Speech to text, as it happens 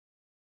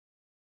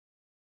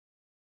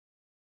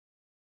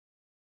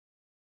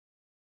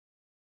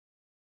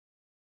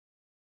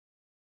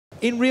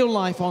in real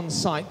life on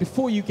site,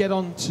 before you get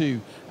onto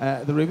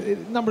the roof,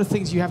 a number of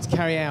things you have to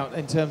carry out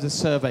in terms of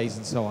surveys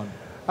and so on.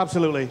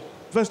 Absolutely.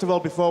 First of all,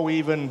 before we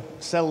even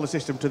sell the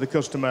system to the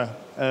customer,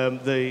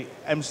 the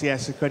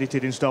MCS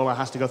accredited installer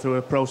has to go through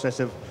a process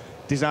of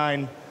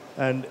design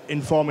and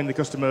informing the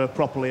customer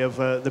properly of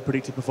the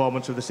predicted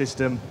performance of the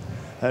system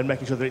and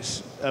making sure that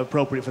it's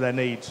appropriate for their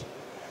needs.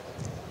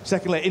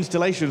 Secondly,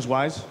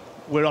 installations-wise,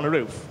 we're on a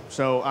roof.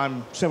 So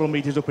I'm several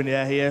meters up in the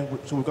air here.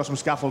 So we've got some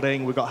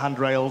scaffolding, we've got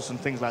handrails and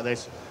things like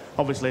this.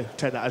 Obviously,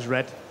 take that as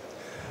read.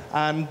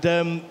 And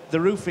the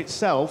roof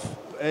itself,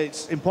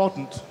 it's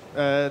important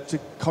to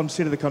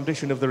consider the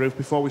condition of the roof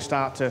before we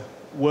start to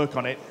work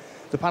on it.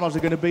 The panels are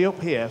going to be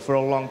up here for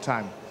a long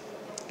time,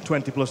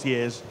 20 plus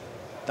years.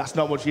 That's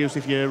not much use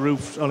if your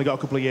roof's only got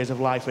a couple of years of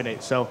life in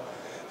it. So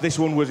this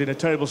one was in a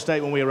terrible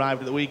state when we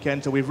arrived at the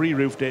weekend, so we've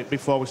re-roofed it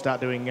before we start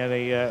doing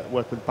any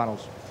work with the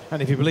panels.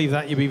 And if you believe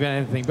that, you'll be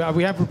anything. But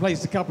we have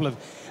replaced a couple of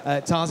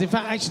tiles. In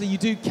fact, actually, you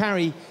do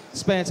carry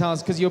spare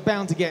tiles because you're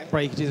bound to get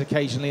breakages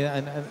occasionally.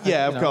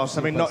 Yeah, of course.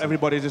 I mean, not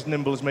everybody's as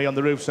nimble as me on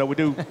the roof, so we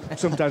do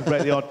sometimes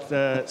break the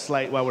odd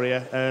slate while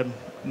we're here.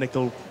 Nick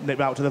will nip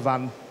out to the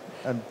van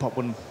and pop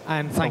one.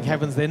 And thank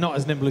heavens they're not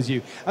as nimble as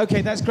you.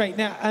 OK, that's great.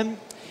 Now,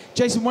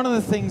 Jason, one of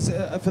the things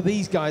for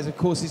these guys, of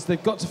course, is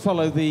they've got to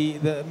follow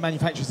the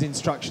manufacturer's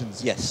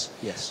instructions. Yes,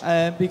 yes.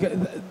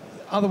 Because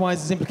otherwise,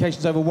 there's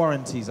implications over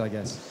warranties, I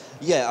guess.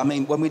 Yeah, I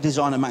mean, when we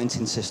design a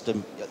mounting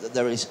system,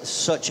 there is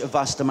such a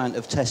vast amount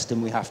of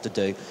testing we have to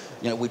do.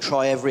 You know, we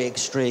try every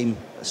extreme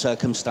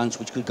circumstance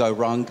which could go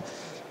wrong,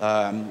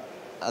 and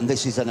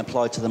this is then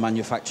applied to the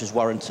manufacturer's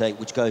warranty,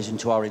 which goes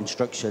into our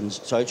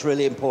instructions. So it's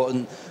really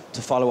important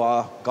to follow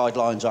our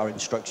guidelines, our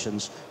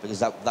instructions, because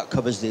that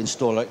covers the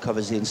installer, it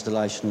covers the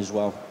installation as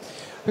well.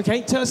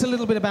 OK, tell us a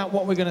little bit about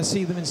what we're going to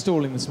see them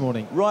installing this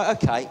morning. Right,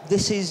 OK.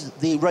 This is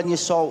the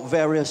Renusol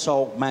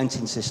Variosol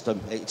mounting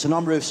system. It's an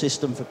on-roof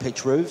system for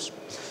pitch roofs.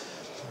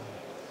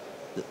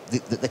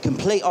 The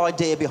complete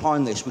idea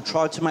behind this, we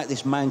tried to make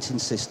this mounting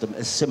system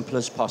as simple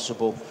as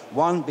possible.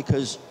 One,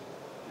 because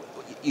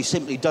you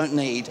simply don't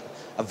need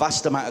a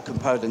vast amount of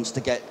components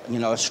to get, you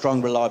know, a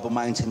strong, reliable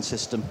mounting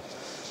system.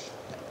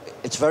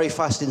 It's very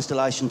fast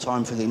installation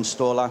time for the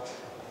installer,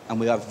 and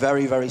we have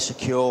very, very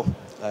secure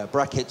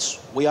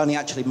brackets. We only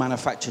actually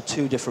manufacture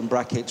 2 different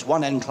brackets,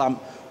 one end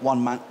clamp,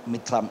 one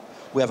mid clamp.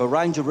 We have a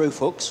range of roof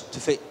hooks to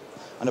fit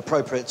an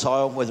appropriate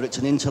tile, whether it's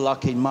an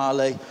interlocking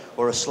marley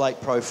or a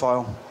slate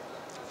profile.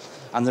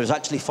 And there's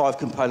actually 5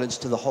 components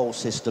to the whole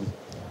system.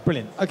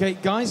 Brilliant. OK,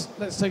 guys,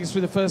 let's take us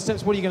through the first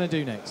steps. What are you going to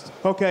do next?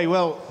 OK,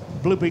 well,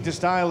 Blue Peter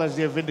style, as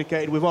you've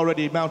indicated, we've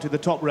already mounted the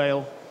top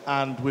rail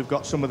and we've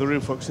got some of the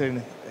roof hooks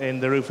in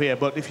the roof here.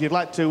 But if you'd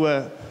like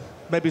to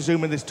maybe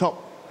zoom in this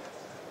top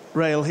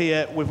rail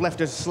here, we've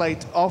left a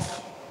slate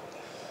off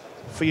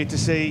for you to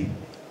see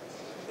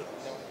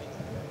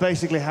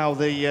basically how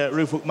the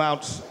roof hook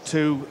mounts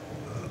to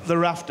the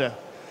rafter.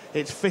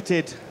 It's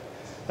fitted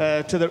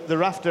to the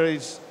rafter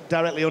is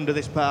directly under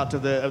this part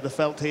of the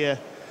felt here,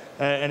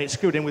 and it's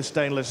screwed in with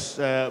stainless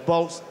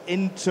bolts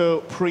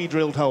into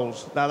pre-drilled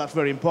holes. Now that's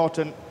very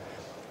important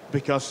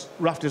because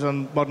rafters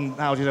on modern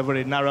houses are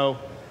very narrow.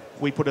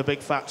 We put a big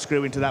fat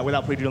screw into that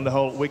without pre-drilling the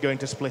hole, we're going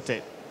to split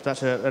it.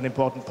 That's an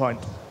important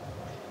point.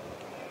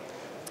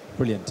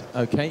 Brilliant.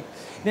 OK.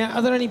 Now,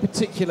 are there any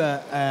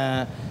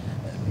particular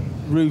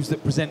roofs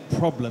that present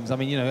problems? I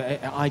mean, you know,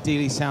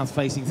 ideally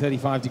south-facing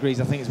 35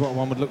 degrees, I think is what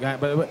one would look at.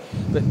 But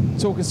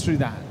talk us through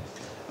that.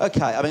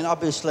 OK. I mean,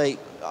 obviously,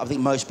 I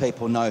think most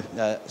people know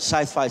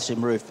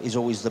south-facing roof is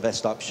always the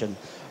best option.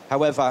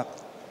 However,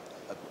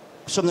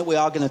 something we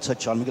are going to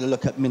touch on, we're going to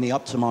look at mini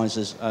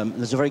optimizers.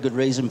 There's a very good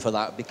reason for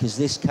that, because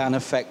this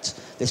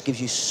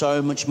gives you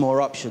so much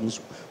more options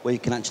where you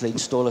can actually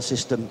install a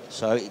system.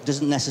 So it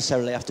doesn't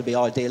necessarily have to be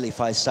ideally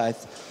faced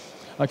south.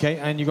 OK,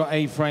 and you've got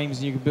A-frames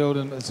and you can build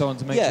and so on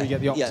to make sure you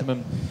get the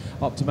optimum.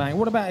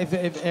 What about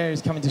if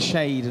areas come into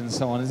shade and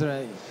so on? Is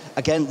there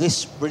Again,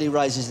 this really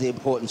raises the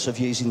importance of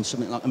using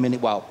something like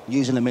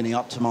using a mini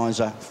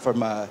optimizer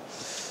from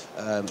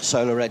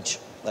Solaredge.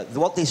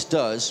 What this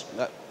does,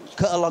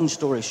 cut a long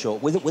story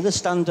short, with a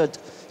standard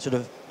sort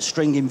of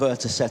string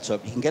inverter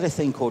setup, you can get a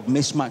thing called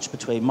mismatch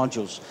between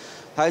modules.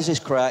 How is this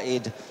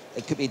created?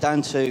 It could be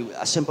down to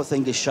a simple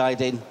thing as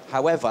shading.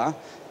 However,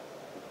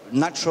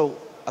 natural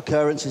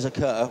occurrences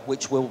occur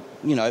which will,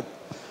 you know,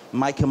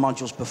 make a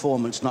module's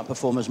performance not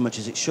perform as much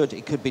as it should.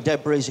 It could be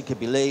debris, it could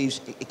be leaves,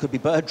 it could be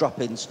bird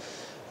droppings.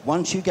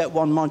 Once you get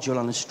one module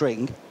on a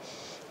string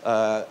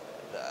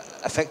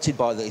affected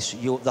by this,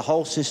 the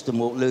whole system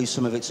will lose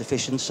some of its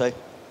efficiency.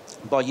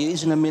 By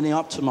using a mini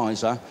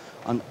optimizer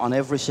on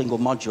every single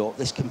module,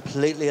 this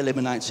completely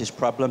eliminates this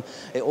problem.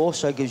 It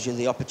also gives you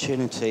the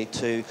opportunity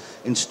to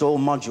install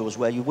modules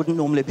where you wouldn't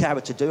normally be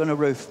able to do on a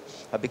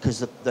roof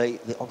because I'm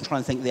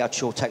trying to think the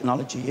actual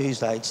technology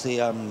used. It's the,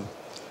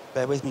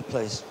 bear with me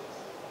please.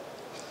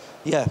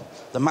 Yeah,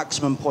 the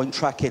maximum point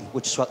tracking,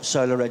 which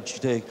Solaredge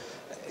do.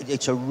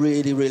 It's a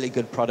really, really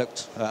good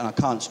product, and I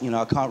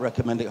can't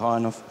recommend it high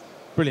enough.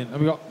 Brilliant.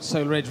 And we've got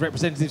Solaredge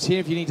representatives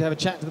here if you need to have a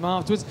chat to them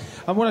afterwards.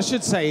 And what I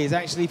should say is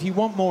actually, if you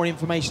want more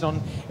information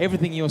on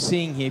everything you're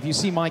seeing here, if you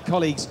see my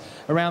colleagues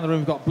around the room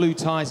who've got blue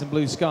ties and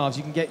blue scarves,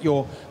 you can get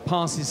your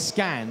passes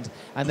scanned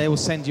and they will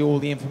send you all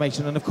the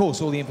information. And of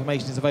course, all the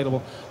information is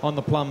available on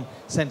the Plum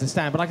Centre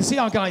stand. But I can see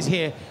our guys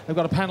here, they've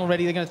got a panel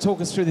ready, they're going to talk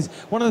us through this.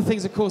 One of the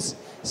things, of course,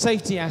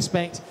 safety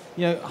aspect,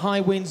 you know, high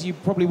winds, you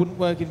probably wouldn't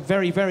work in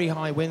very, very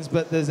high winds,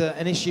 but there's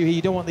an issue here.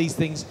 You don't want these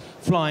things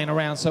flying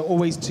around, so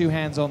always 2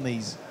 hands on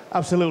these.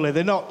 Absolutely.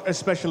 They're not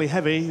especially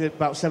heavy, they're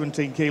about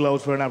 17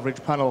 kilos for an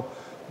average panel,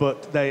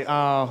 but they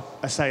are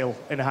a sail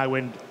in a high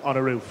wind on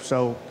a roof,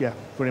 so yeah,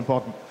 very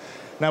important.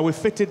 Now we've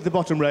fitted the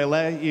bottom rail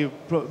there. You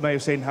may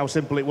have seen how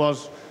simple it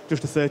was,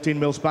 just a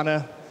 13mm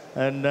spanner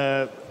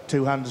and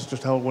 2 hands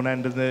just hold one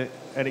end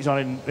and it's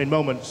on in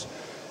moments.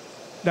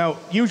 Now,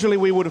 usually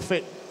we would have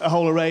fit a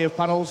whole array of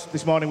panels.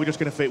 This morning we're just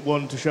going to fit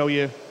one to show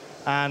you,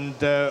 and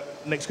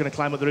Nick's going to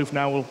climb up the roof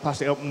now. We'll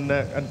pass it up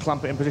and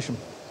clamp it in position.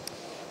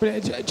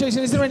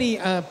 Jason, is there any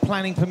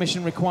planning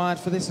permission required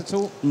for this at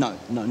all? No,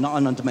 not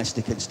on a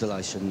domestic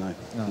installation,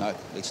 no,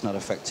 it's not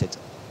affected.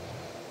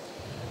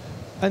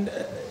 And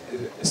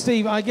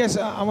Steve, I guess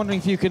I'm wondering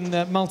if you can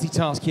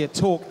multitask here,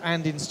 talk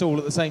and install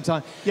at the same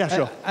time. Yeah,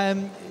 sure.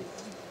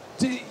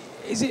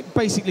 Is it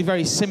basically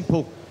very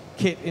simple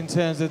kit in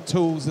terms of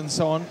tools and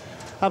so on?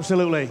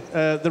 Absolutely.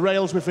 The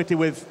rails we're fitted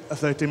with a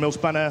 13mm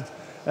spanner.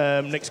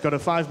 Nick's got a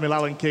 5mm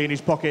Allen key in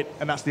his pocket,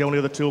 and that's the only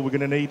other tool we're going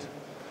to need.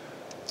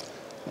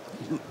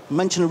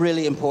 Mention a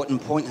really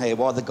important point here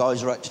while the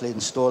guys are actually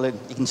installing.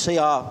 You can see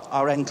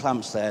our end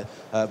clamps there.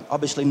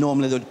 Obviously,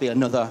 normally there would be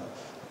another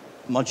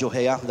module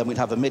here, then we'd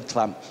have a mid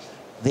clamp.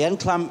 The end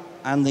clamp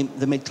and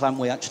the mid clamp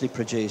we actually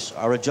produce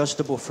are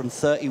adjustable from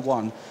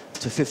 31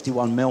 to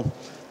 51mm.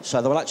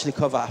 So they will actually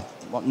cover,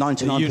 what,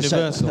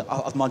 99%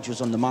 of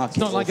modules on the market. It's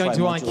not like going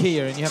to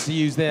IKEA and you have to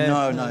use their,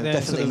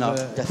 definitely sort of, not.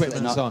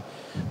 Equipment and so on.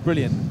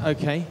 Brilliant,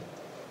 okay.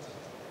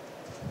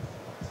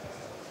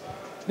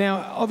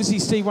 Now, obviously,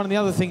 Steve, one of the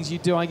other things you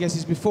do, I guess,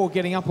 is before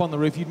getting up on the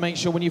roof, you'd make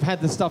sure when you've had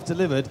the stuff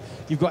delivered,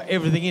 you've got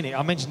everything in it.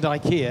 I mentioned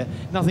IKEA.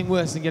 Nothing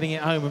worse than getting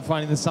it home and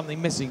finding there's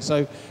something missing.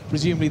 So,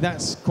 presumably,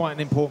 that's quite an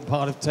important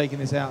part of taking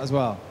this out as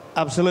well.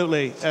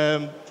 Absolutely.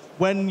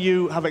 When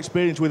you have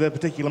experience with a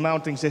particular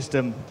mounting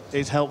system,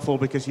 it's helpful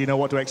because you know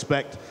what to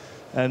expect.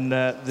 And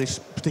this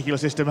particular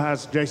system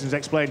has, Jason's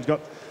explained,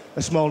 got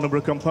a small number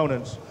of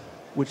components,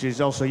 which is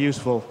also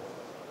useful.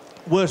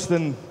 Worse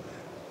than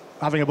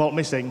having a bolt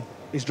missing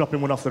is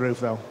dropping one off the roof,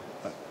 though.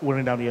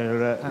 Running down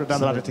the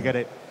ladder to get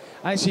it.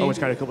 Actually, always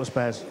carry a couple of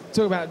spares.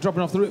 Talk about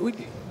dropping off the roof.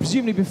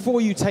 Presumably,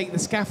 before you take the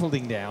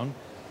scaffolding down,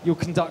 you'll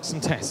conduct some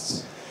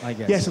tests, I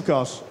guess. Yes, of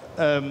course.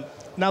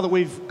 Now that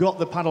we've got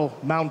the panel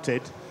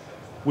mounted,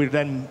 we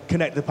then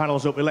connect the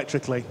panels up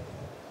electrically,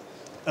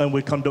 and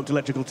we conduct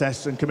electrical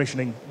tests and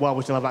commissioning while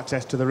we still have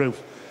access to the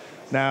roof.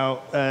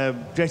 Now,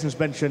 Jason's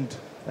mentioned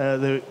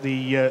the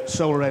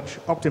Solaredge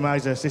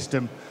optimizer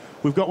system.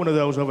 We've got one of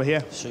those over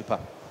here. Super.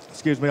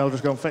 Excuse me, I'll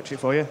just go and fetch it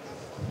for you.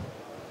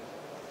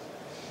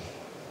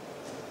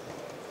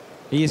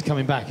 He is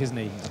coming back, isn't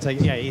he?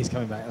 Yeah, he is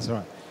coming back, that's all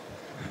right.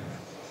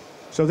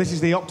 So this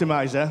is the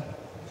optimizer,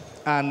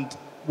 and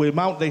we'll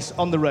mount this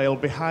on the rail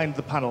behind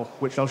the panel,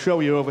 which I'll show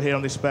you over here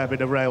on this spare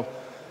bit of rail,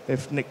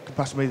 if Nick can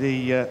pass me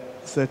the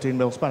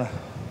 13mm spanner.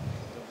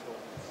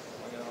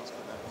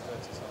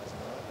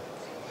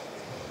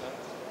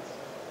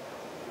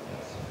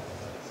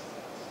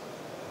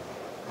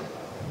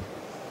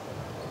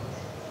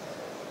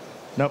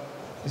 Nope.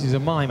 This is a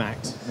mime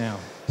act now.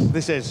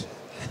 This is.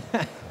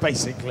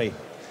 Basically.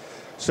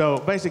 So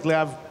basically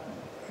I've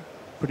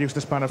produced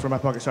the spanner from my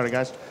pocket, sorry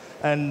guys,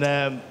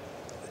 and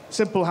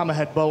simple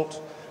hammerhead bolt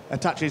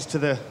attaches to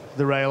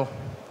the rail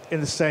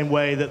in the same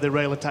way that the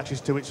rail attaches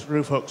to its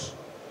roof hooks.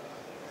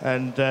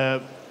 And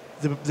the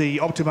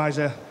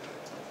optimizer,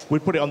 we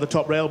put it on the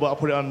top rail, but I'll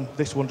put it on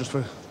this one just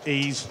for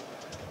ease.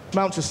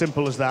 Mounts as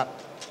simple as that.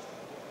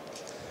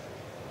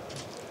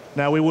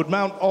 Now we would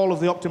mount all of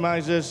the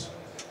optimizers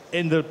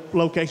in the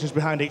locations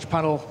behind each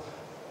panel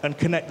and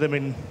connect them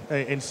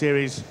in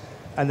series,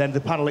 and then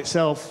the panel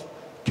itself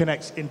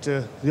connects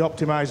into the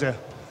optimizer.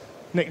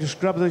 Nick,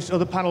 just grab this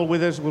other panel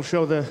with us, we'll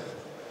show the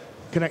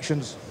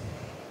connections.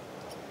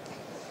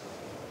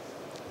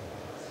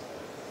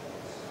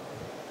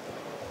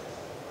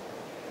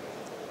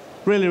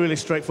 Really, really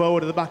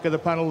straightforward. At the back of the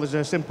panel there's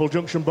a simple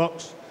junction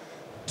box,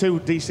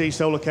 2 DC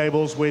solar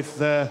cables with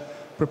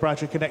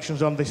proprietary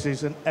connections on. This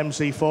is an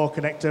MC4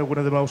 connector, one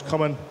of the most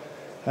common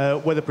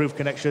weatherproof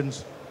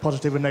connections,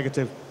 positive and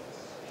negative.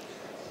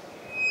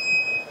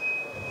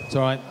 It's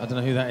all right, I don't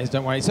know who that is,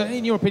 don't worry. So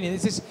in your opinion,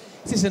 is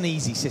this an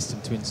easy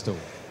system to install?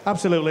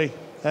 Absolutely.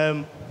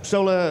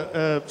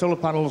 Solar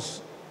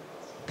panels,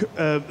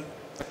 they're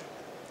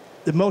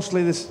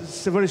mostly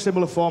this very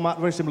similar format,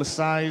 very similar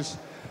size.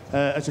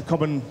 It's a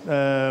common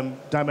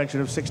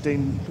dimension of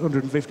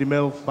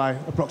 1650mm by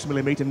approximately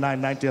a metre,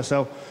 990 or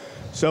so.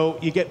 So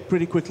you get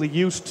pretty quickly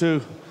used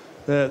to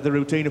the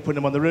routine of putting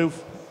them on the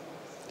roof.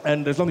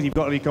 And as long as you've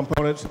got any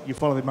components, you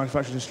follow the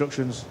manufacturer's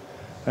instructions,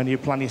 and you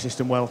plan your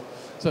system well.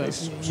 So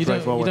you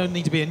don't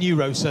need to be a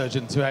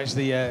neurosurgeon to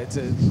actually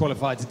to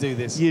qualify to do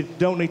this. You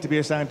don't need to be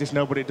a scientist,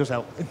 no, but it does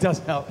help. It does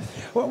help.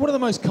 What are the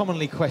most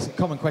common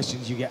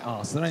questions you get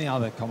asked? Are there any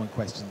other common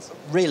questions?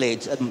 Really,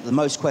 the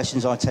most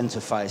questions I tend to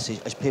face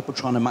is people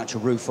trying to match a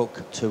roof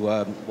hook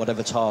to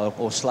whatever tile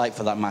or slate,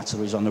 for that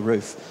matter, is on the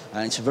roof.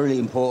 And it's really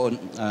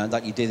important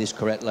that you do this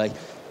correctly,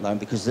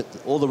 because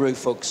all the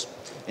roof hooks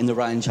in the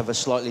range have a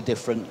slightly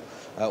different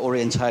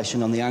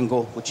orientation on the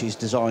angle, which is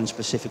designed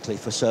specifically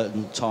for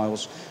certain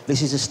tiles.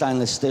 This is a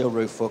stainless steel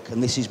roof hook,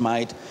 and this is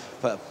made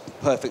for a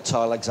perfect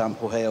tile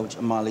example here, which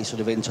a Marley sort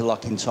of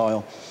interlocking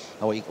tile,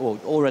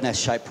 or an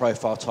S-shaped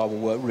profile tile will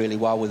work really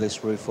well with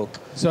this roof hook.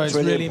 So it's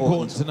really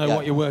important to know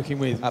what you're working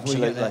with.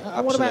 Absolutely.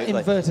 What about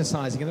inverter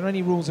sizing? Are there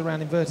any rules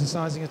around inverter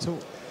sizing at all?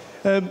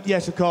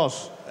 Yes, of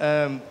course.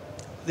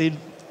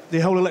 The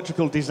whole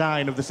electrical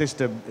design of the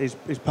system is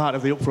part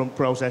of the upfront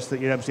process that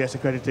your MCS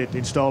accredited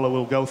installer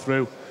will go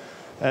through.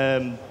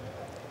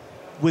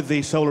 With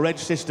the Solaredge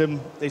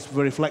system, it's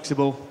very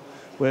flexible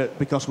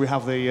because we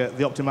have the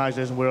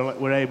optimizers, and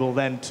we're able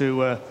then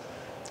to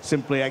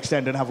simply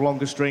extend and have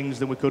longer strings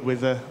than we could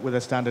with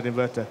a standard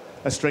inverter.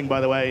 A string,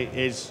 by the way,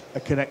 is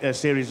a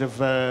series of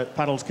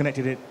panels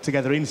connected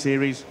together in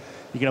series.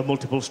 You can have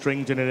multiple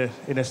strings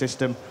in a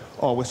system,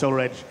 or with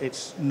Solaredge,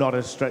 it's not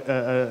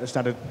a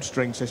standard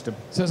string system.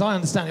 So as I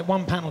understand it,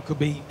 one panel could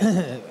be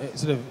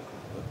sort of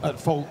at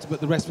fault,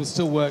 but the rest will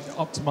still work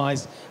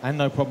optimised and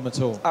no problem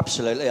at all.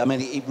 Absolutely. I mean,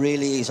 it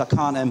really is. I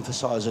can't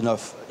emphasise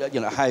enough,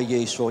 how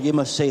useful. You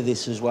must see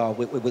this as well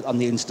on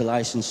the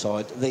installation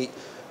side.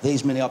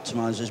 These mini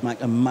optimisers make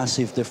a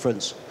massive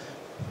difference.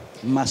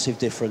 Massive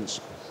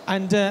difference.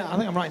 And I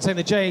think I'm right in saying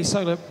the JA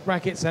solar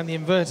brackets and the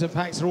inverter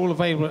packs are all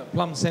available at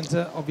Plum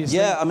Centre, obviously.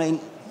 Yeah, I mean,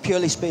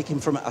 purely speaking,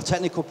 from a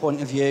technical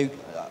point of view,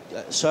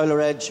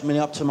 Solaredge, mini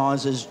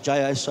optimisers,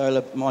 JA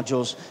solar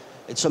modules,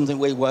 it's something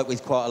we work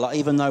with quite a lot.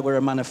 Even though we're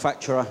a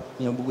manufacturer,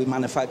 we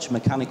manufacture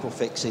mechanical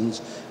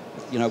fixings,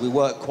 we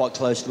work quite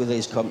closely with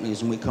these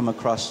companies, and we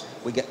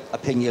get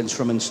opinions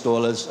from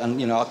installers,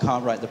 and, I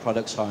can't rate the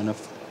products high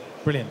enough.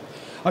 Brilliant.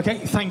 Okay,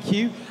 thank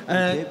you.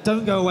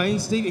 Don't go away,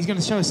 Steve. He's going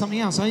to show us something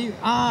else, are you?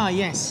 Ah,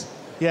 yes.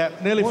 Yeah,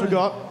 nearly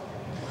forgot.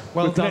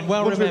 Well done,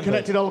 well remembered. Once we've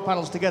connected all the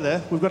panels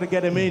together, we've got to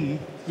get them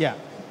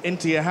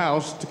into your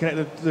house to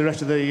connect the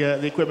rest of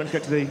the equipment,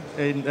 get to the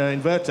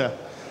inverter.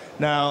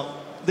 Now,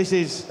 this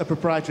is a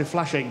proprietary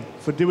flashing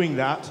for doing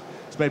that.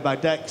 It's made by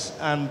Dex,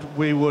 and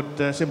we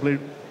would simply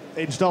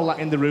install that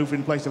in the roof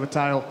in place of a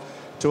tile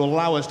to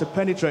allow us to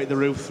penetrate the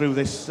roof through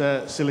this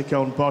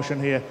silicone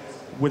portion here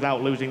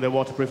without losing the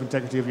waterproof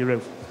integrity of your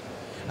roof.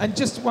 And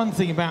just one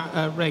thing about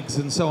regs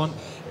and so on.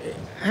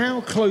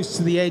 How close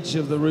to the edge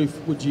of the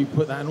roof would you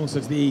put that, and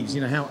also to the eaves?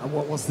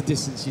 What's the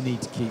distance you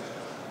need to keep?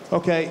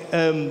 Okay,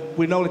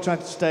 we normally try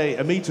to stay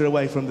a metre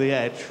away from the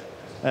edge.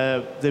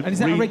 And is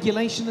that a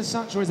regulation as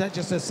such, or is that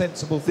just a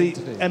sensible thing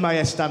to do? The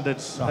MIS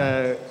standards,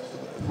 right,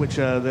 which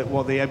are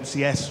what the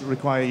MCS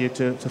require you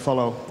to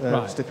follow,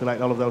 right,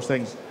 stipulate all of those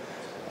things.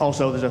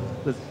 Also,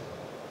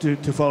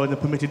 to follow in the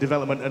permitted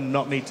development and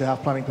not need to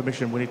have planning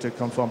permission, we need to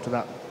conform to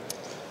that.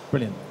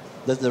 Brilliant.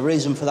 The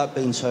reason for that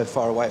being so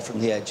far away from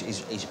the edge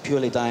is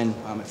purely down,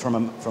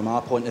 from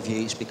our point of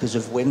view, it's because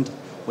of wind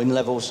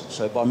levels.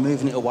 So by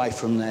moving it away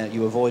from there,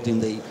 you're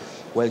avoiding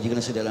you're going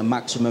to sit at a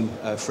maximum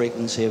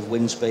frequency of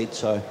wind speed.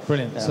 So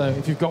brilliant. So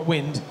if you've got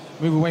wind,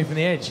 move away from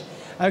the edge.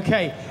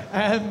 Okay.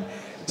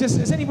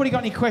 Has anybody got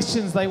any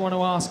questions they want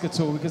to ask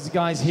at all? Because the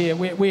guys here,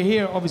 we're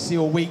here obviously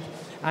all week,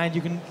 and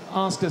you can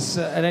ask us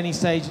at any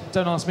stage.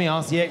 Don't ask me,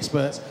 ask the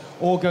experts,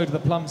 or go to the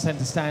Plum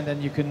Centre stand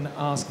and you can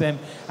ask them.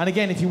 And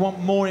again, if you want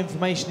more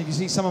information, if you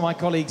see some of my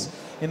colleagues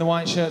in the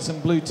white shirts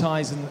and blue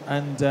ties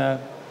and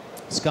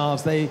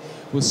scarves, they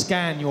will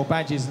scan your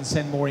badges and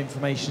send more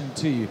information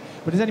to you.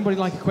 But does anybody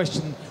like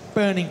a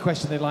burning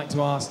question they'd like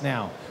to ask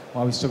now,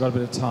 while we've still got a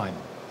bit of time?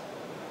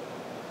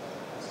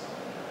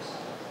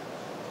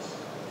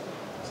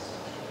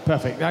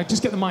 Perfect. Now,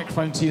 just get the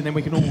microphone to you, and then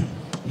we can all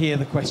hear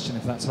the question,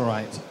 if that's all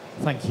right.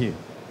 Thank you.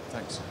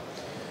 Thanks.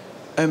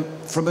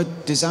 From a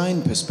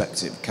design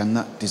perspective, can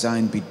that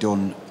design be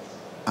done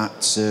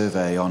at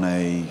survey on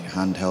a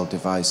handheld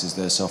device? Is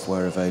there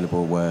software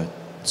available where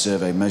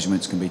survey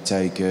measurements can be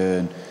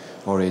taken,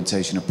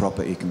 orientation of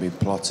property can be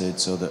plotted,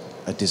 so that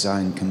a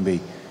design can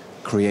be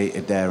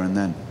created there and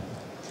then?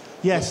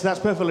 Yes, that's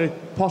perfectly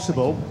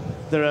possible.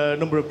 There are a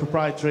number of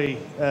proprietary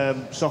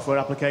software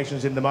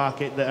applications in the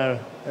market that are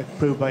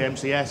approved by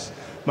MCS.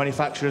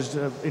 Manufacturers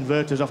of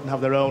inverters often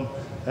have their own,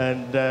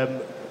 and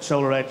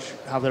Solaredge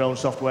have their own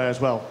software as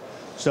well.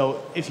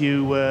 So if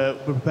you were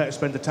prepared to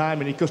spend the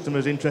time and your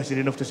customer's interested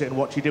enough to sit and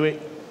watch you do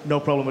it, no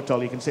problem at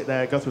all. You can sit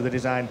there, go through the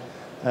design,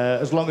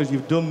 as long as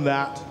you've done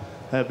that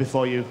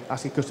before you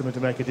ask your customer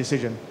to make a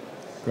decision.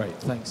 Great,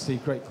 thanks,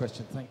 Steve. Great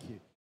question. Thank you.